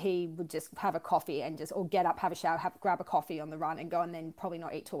because he would just have a coffee and or get up, have a shower, grab a coffee on the run and go, and then probably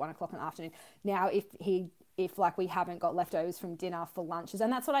not eat till 1 o'clock in the afternoon. Now, if like we haven't got leftovers from dinner for lunches,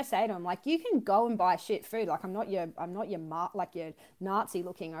 and that's what I say to him, like, you can go and buy shit food, like I'm not your Nazi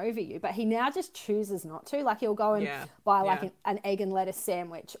looking over you, but he now just chooses not to. Like, he'll go and buy like an egg and lettuce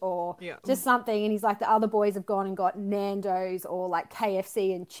sandwich or just something, and he's like, the other boys have gone and got Nando's or like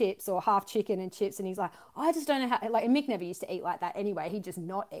KFC and chips or half chicken and chips, and he's like, I just don't know how, like, and Mick never used to eat like that anyway, he'd just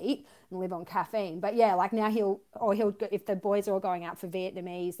not eat and live on caffeine. But yeah, like now he'll go, if the boys are all going out for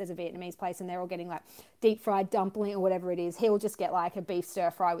Vietnamese, there's a Vietnamese place and they're all getting like deep fried dumpling or whatever it is, he'll just get like a beef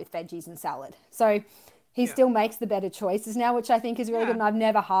stir fry with veggies and salad. So he still makes the better choices now, which I think is really good. And I've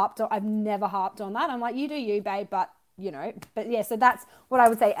never harped on that. I'm like, you do you, babe, but you know, but yeah, so that's what I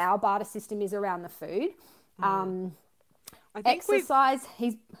would say our barter system is around the food. I think exercise,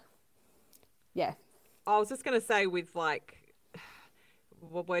 I was just going to say, with like,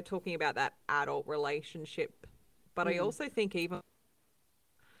 we're talking about that adult relationship, but I also think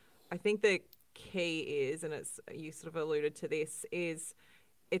I think the key is, and you sort of alluded to this, is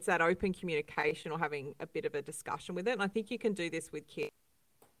it's that open communication or having a bit of a discussion with it. And I think you can do this with kids.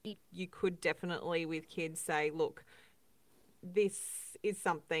 You could definitely with kids say, look, this is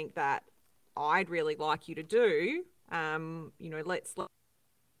something that I'd really like you to do. You know, let's have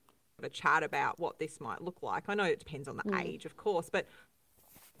a chat about what this might look like. I know it depends on the age, of course, but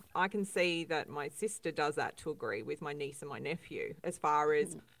I can see that my sister does that to agree with my niece and my nephew, as far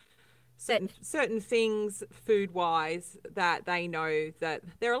as certain things food wise that they know that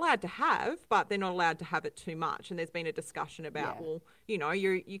they're allowed to have, but they're not allowed to have it too much. And there's been a discussion about, well, you know,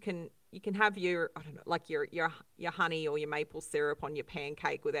 you can have your, I don't know, like your honey or your maple syrup on your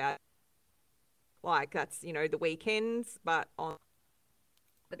pancake without, like, that's, you know, the weekends, but on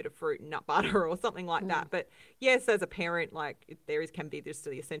a bit of fruit and nut butter or something like that. But yes, as a parent, like can be just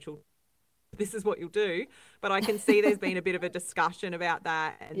the essential, this is what you'll do. But I can see there's been a bit of a discussion about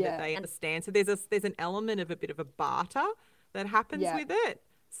that, and that they understand. So there's an element of a bit of a barter that happens with it.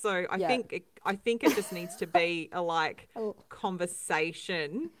 So I think it just needs to be a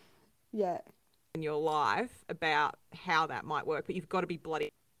conversation in your life about how that might work. But you've got to be bloody,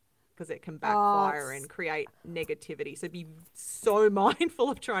 because it can backfire and create negativity. So be so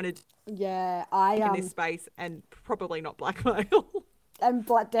mindful of trying to in this space, and probably not blackmail. And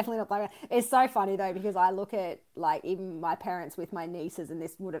definitely not blackmail. It's so funny though, because I look at like even my parents with my nieces, and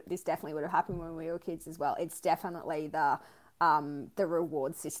this definitely would have happened when we were kids as well. It's definitely the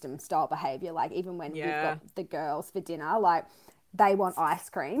reward system style behavior. Like even when we've got the girls for dinner, like they want ice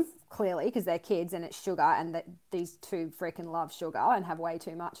cream, clearly, because they're kids and it's sugar, and these two freaking love sugar and have way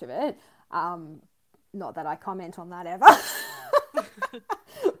too much of it. Not that I comment on that ever.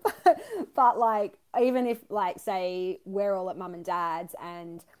 but like, even if like, say we're all at mum and dad's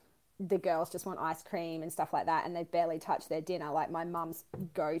and the girls just want ice cream and stuff like that, and they've barely touched their dinner, like my mum's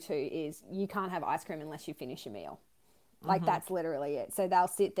go-to is, you can't have ice cream unless you finish your meal. Like that's literally it. So they'll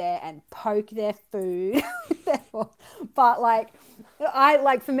sit there and poke their food. But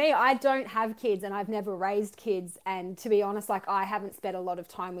for me, I don't have kids and I've never raised kids. And to be honest, like I haven't spent a lot of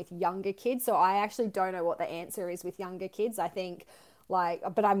time with younger kids. So I actually don't know what the answer is with younger kids. I think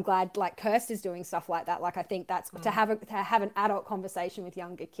but I'm glad like Kirsty's doing stuff like that. Like I think that's to have an adult conversation with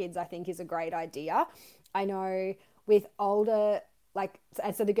younger kids, I think is a great idea. I know with older,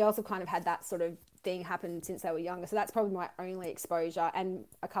 and so the girls have kind of had that sort of thing happen since they were younger, so that's probably my only exposure. And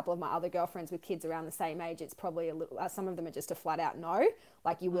a couple of my other girlfriends with kids around the same age, it's probably a little, some of them are just a flat out no,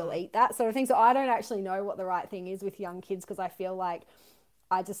 like you will eat that sort of thing. So I don't actually know what the right thing is with young kids, because I feel like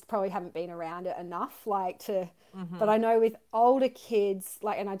I just probably haven't been around it enough but I know with older kids,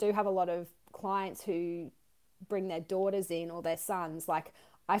 like, and I do have a lot of clients who bring their daughters in or their sons, like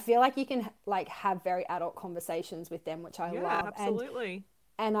I feel like you can like have very adult conversations with them, which I love. Absolutely.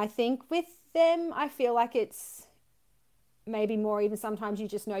 And I think with them, I feel like it's maybe more even sometimes you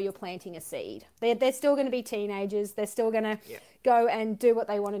just know you're planting a seed. They're still going to be teenagers. They're still going to go and do what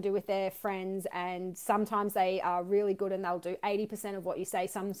they want to do with their friends. And sometimes they are really good and they'll do 80% of what you say.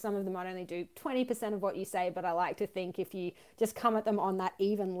 Some of them might only do 20% of what you say. But I like to think if you just come at them on that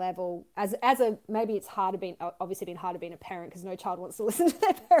even level, maybe it's obviously been harder being a parent, because no child wants to listen to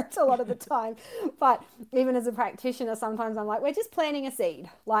their parents a lot of the time. But even as a practitioner, sometimes I'm like, we're just planting a seed.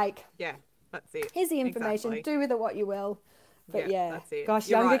 Like, that's it. Here's the information. Exactly. Do with it what you will. But that's it. Gosh,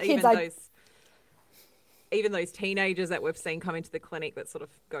 You're younger right. kids. Even those teenagers that we've seen come into the clinic, that sort of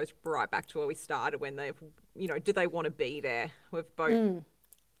goes right back to where we started, when they've, do they want to be there? We've both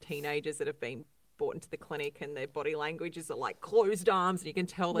teenagers that have been brought into the clinic and their body languages are like closed arms, and you can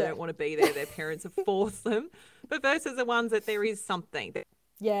tell they don't want to be there. Their parents have forced them. But versus the ones that there is something.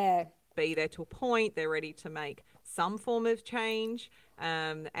 Be there to a point. They're ready to make some form of change.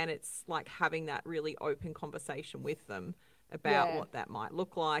 And it's like having that really open conversation with them about what that might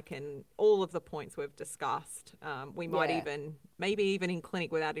look like, and all of the points we've discussed. We might maybe even in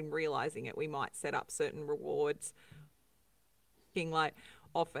clinic, without him realizing it, we might set up certain rewards. Like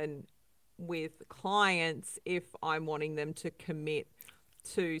often with clients, if I'm wanting them to commit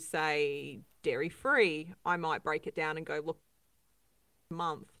to, say, dairy free, I might break it down and go, look,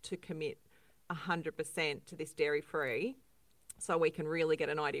 month to commit 100% to this dairy free, so we can really get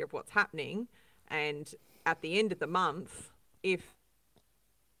an idea of what's happening. And at the end of the month, if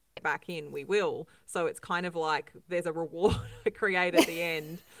back in, we will. So it's kind of like there's a reward I create at the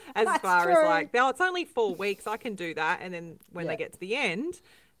end, as far as like, now it's only 4 weeks, I can do that. And then when they get to the end,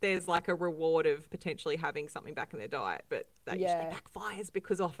 there's like a reward of potentially having something back in their diet, but that usually backfires,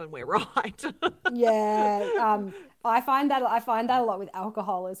 because often we're right. I find that a lot with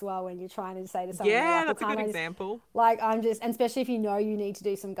alcohol as well, when you're trying to say to someone, that's a good example. And especially if you know you need to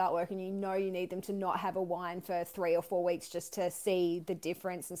do some gut work and you know you need them to not have a wine for 3 or 4 weeks just to see the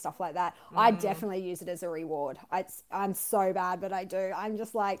difference and stuff like that. I definitely use it as a reward. I'm so bad, but I do. I'm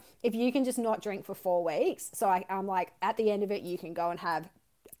just like, if you can just not drink for 4 weeks, so I'm like, at the end of it, you can go and have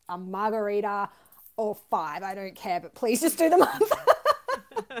a margarita or 5, I don't care, but please just do the month.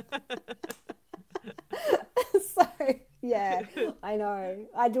 So I know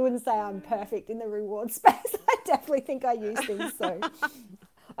I wouldn't say I'm perfect in the reward space. I definitely think I use things so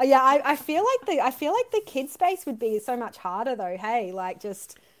Yeah, I feel like the kid space would be so much harder though. Hey, like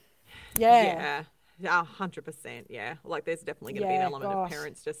just yeah, 100%. Yeah, like there's definitely going to be an element of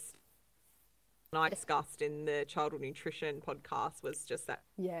parents just. I discussed in the childhood nutrition podcast was just that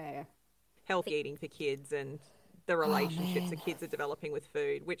healthy eating for kids and the relationships that kids are developing with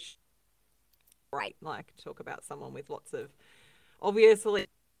food, which great. Like talk about someone with lots of obviously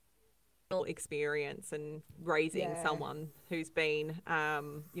experience and raising someone who's been,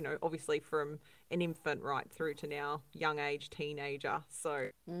 obviously from an infant right through to now young age teenager. So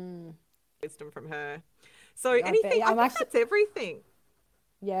wisdom from her. So I think that's everything.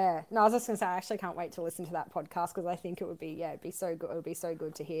 Yeah. No, I was just going to say, I actually can't wait to listen to that podcast because I think it would be, it'd be so good. It would be so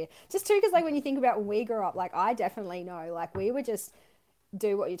good to hear. Just too, because like when you think about when we grew up, like I definitely know, like we would just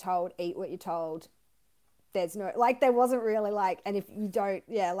do what you're told, eat what you're told. There's no, like there wasn't really like, and if you don't,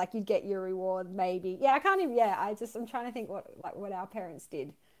 like you'd get your reward maybe. Yeah, I can't even, I'm trying to think what our parents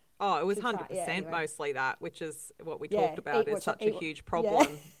did. Oh, it was 100% mostly that, which is what we talked about is such a huge problem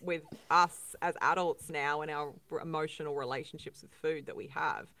with us as adults now and our emotional relationships with food that we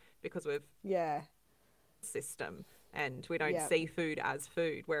have because we've system and we don't see food as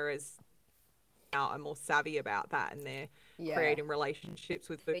food, whereas now I'm more savvy about that and they're creating relationships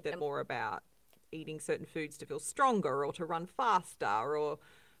with food that are more about eating certain foods to feel stronger or to run faster or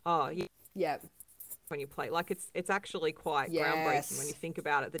when you play, like it's actually quite groundbreaking when you think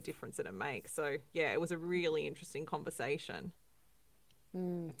about it, the difference that it makes. So it was a really interesting conversation.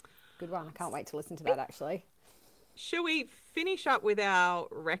 Good one. I can't wait to listen to that actually. Shall we finish up with our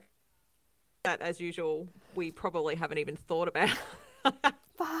that as usual we probably haven't even thought about?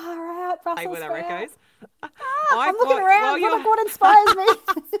 Far out, Brussels with our recos. I'm looking around. Look what inspires me.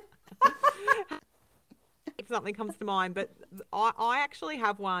 If something comes to mind, but I actually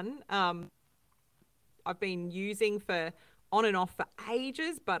have one. I've been using for on and off for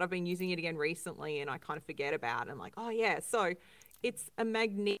ages, but I've been using it again recently and I kind of forget about it. I'm like, so it's a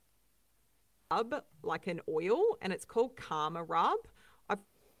magnetic rub, like an oil, and it's called Karma Rub. I've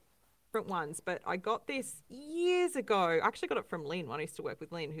different ones, but I got this years ago. I actually got it from Lynn when I used to work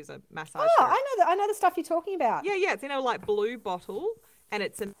with Lynn, who's a massage therapist. I know the stuff you're talking about. Yeah, it's in a like blue bottle and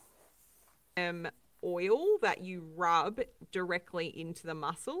it's an oil that you rub directly into the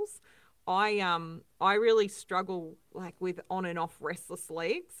muscles. I really struggle like with on and off restless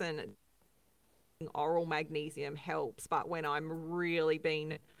legs, and oral magnesium helps. But when I'm really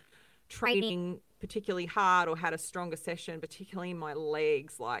been training particularly hard or had a stronger session, particularly in my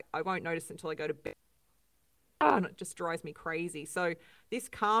legs, like I won't notice until I go to bed, and it just drives me crazy. So this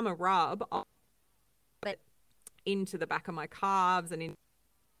Karma Rub, I'll put it into the back of my calves and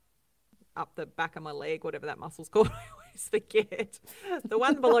up the back of my leg, whatever that muscle's called. I always forget. The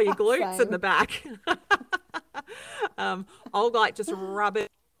one below your glutes and the back. I'll like just rub it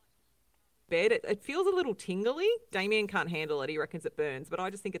bed. It feels a little tingly. Damien can't handle it. He reckons it burns, but I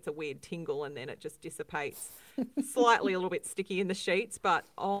just think it's a weird tingle and then it just dissipates. Slightly a little bit sticky in the sheets, but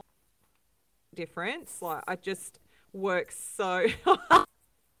difference. Like I just work so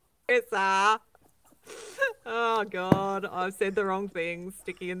it's oh God, I've said the wrong thing.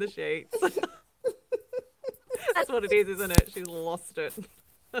 Sticky in the sheets. That's what it is, isn't it? She's lost it.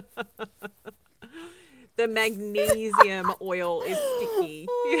 The magnesium oil is sticky.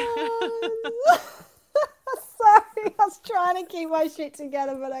 Sorry, I was trying to keep my shit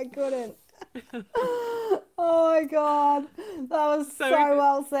together, but I couldn't. Oh my God, that was so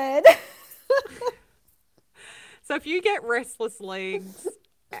well said. So if you get restless legs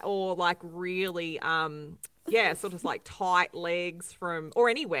or like really, sort of like tight legs or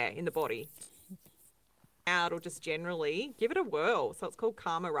anywhere in the body, out or just generally, give it a whirl. So it's called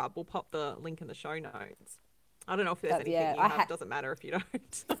Karma Rub. We'll pop the link in the show notes. I don't know if there's anything you have. Doesn't matter if you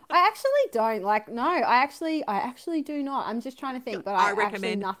don't. I actually don't. Like, no, I actually do not. I'm just trying to think, but I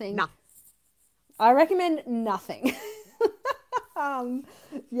recommend nothing. I recommend nothing.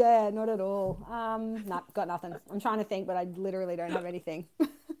 Not at all. No, got nothing. I'm trying to think, but I literally don't have anything.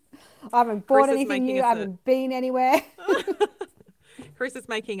 I haven't bought anything new. I haven't been anywhere. Chris is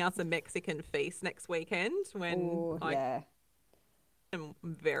making us a Mexican feast next weekend I'm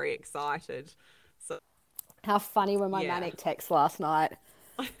very excited. So how funny were my manic texts last night?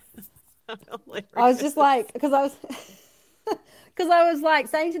 I was just like, because I was like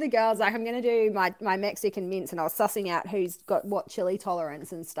saying to the girls, like, I'm going to do my Mexican mince, and I was sussing out who's got what chili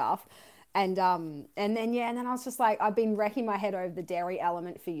tolerance and stuff. And then I was just like, I've been wrecking my head over the dairy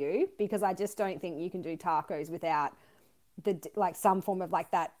element for you, because I just don't think you can do tacos without some form of like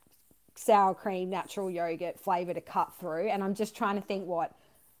that sour cream, natural yogurt flavor to cut through. And I'm just trying to think what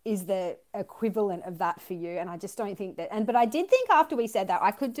is the equivalent of that for you. And I just don't think that, but I did think after we said that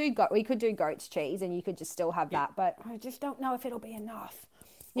we could do goat's cheese and you could just still have that, but I just don't know if it'll be enough.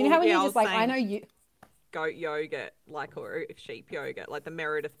 You know how when you just like, I know you... Goat yogurt, like, or sheep yogurt, like the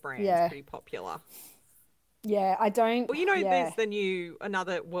Meredith brand is pretty popular. Yeah, I don't... Well, you know, there's the new,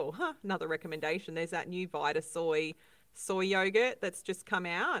 another recommendation. There's that new Vitasoy soy yogurt that's just come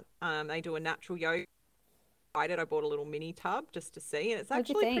out. They do a natural yogurt. I bought a little mini tub just to see, and it's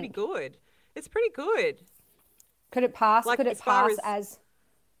actually pretty good. It's pretty good. Could it pass? Like, could it pass as...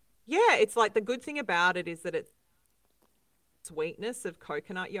 Yeah, it's like the good thing about it is that it's sweetness of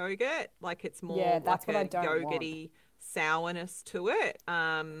coconut yogurt. Like, it's more like a yogurty sourness to it.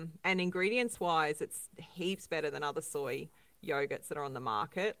 And ingredients-wise, it's heaps better than other soy yogurts that are on the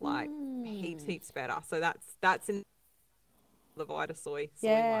market. Like, heaps better. So that's in the Vitasoy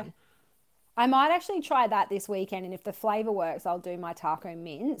one. I might actually try that this weekend, and if the flavour works, I'll do my taco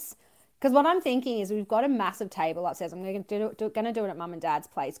mince. Because what I'm thinking is we've got a massive table upstairs. I'm going to do it at Mum and Dad's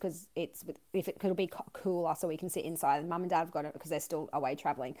place because it'll be cooler so we can sit inside. And Mum and Dad have got it because they're still away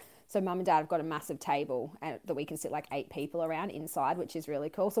travelling. So Mum and Dad have got a massive table that we can sit like 8 people around inside, which is really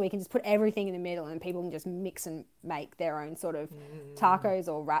cool. So we can just put everything in the middle and people can just mix and make their own sort of tacos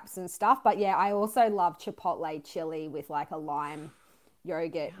or wraps and stuff. But yeah, I also love chipotle chili with like a lime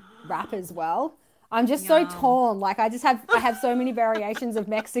yogurt wrap as well. I'm just so torn. Like I have so many variations of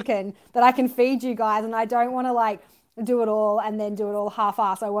Mexican that I can feed you guys, and I don't want to like do it all and then do it all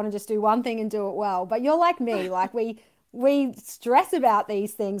half-assed. I want to just do one thing and do it well. But you're like me, like we stress about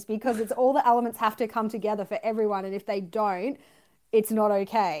these things because it's all the elements have to come together for everyone, and if they don't, it's not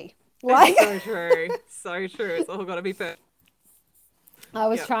okay. Like so true. So true. It's all got to be perfect. I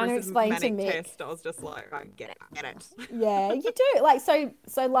was trying to explain to Mick. I was just like, I get it. Yeah, you do. Like, so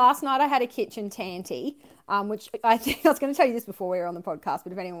last night I had a kitchen tanty, which I think I was going to tell you this before we were on the podcast,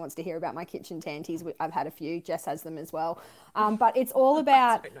 but if anyone wants to hear about my kitchen tanties, I've had a few. Jess has them as well. But it's all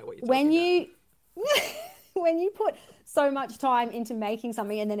about when you put so much time into making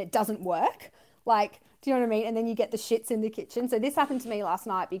something and then it doesn't work, like, do you know what I mean? And then you get the shits in the kitchen. So this happened to me last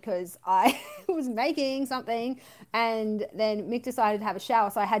night because I was making something and then Mick decided to have a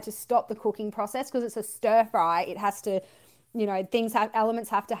shower. So I had to stop the cooking process because it's a stir fry. It has to, you know, elements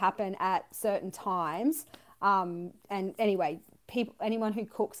have to happen at certain times. And anyway, anyone who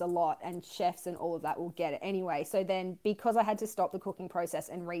cooks a lot and chefs and all of that will get it anyway. So then because I had to stop the cooking process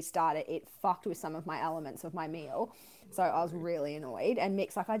and restart it, it fucked with some of my elements of my meal. So I was really annoyed. And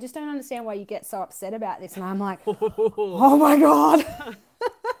Mick's like, I just don't understand why you get so upset about this. And I'm like, oh my God.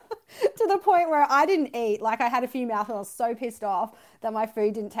 To the point where I didn't eat. Like I had a few mouthfuls. I was so pissed off that my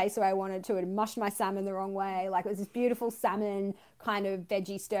food didn't taste the way I wanted to. It mushed my salmon the wrong way. Like it was this beautiful salmon kind of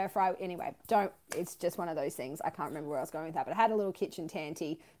veggie stir fry. Anyway, it's just one of those things. I can't remember where I was going with that. But I had a little kitchen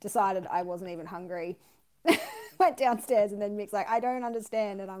tanty, decided I wasn't even hungry. Went downstairs and then Mick's like, I don't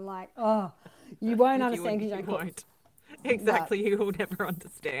understand. And I'm like, oh, you won't understand because you don't cook. Exactly, you will never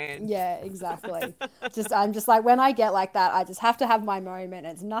understand. Yeah, exactly. I'm just like, when I get like that, I just have to have my moment.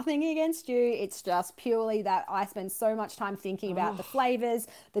 It's nothing against you. It's just purely that I spend so much time thinking about the flavors,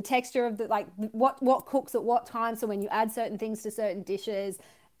 the texture of what cooks at what time. So when you add certain things to certain dishes,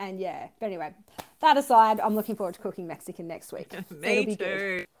 and yeah. But anyway, that aside, I'm looking forward to cooking Mexican next week. Me too.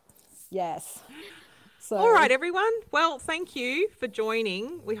 Good. Yes. So. All right, everyone. Well, thank you for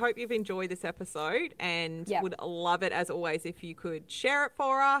joining. We hope you've enjoyed this episode and would love it, as always, if you could share it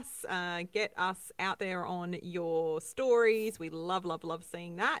for us, get us out there on your stories. We love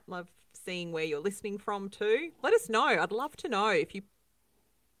seeing that. Love seeing where you're listening from too. Let us know. I'd love to know if you're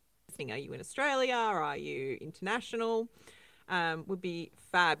listening. Are you in Australia? Or are you international? Would be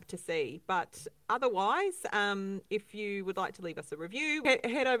fab to see. But otherwise, if you would like to leave us a review,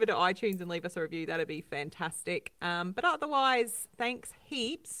 head over to iTunes and leave us a review. That'd be fantastic. But otherwise, thanks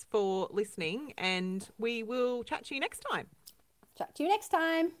heaps for listening, and we will chat to you next time. Chat to you next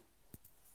time.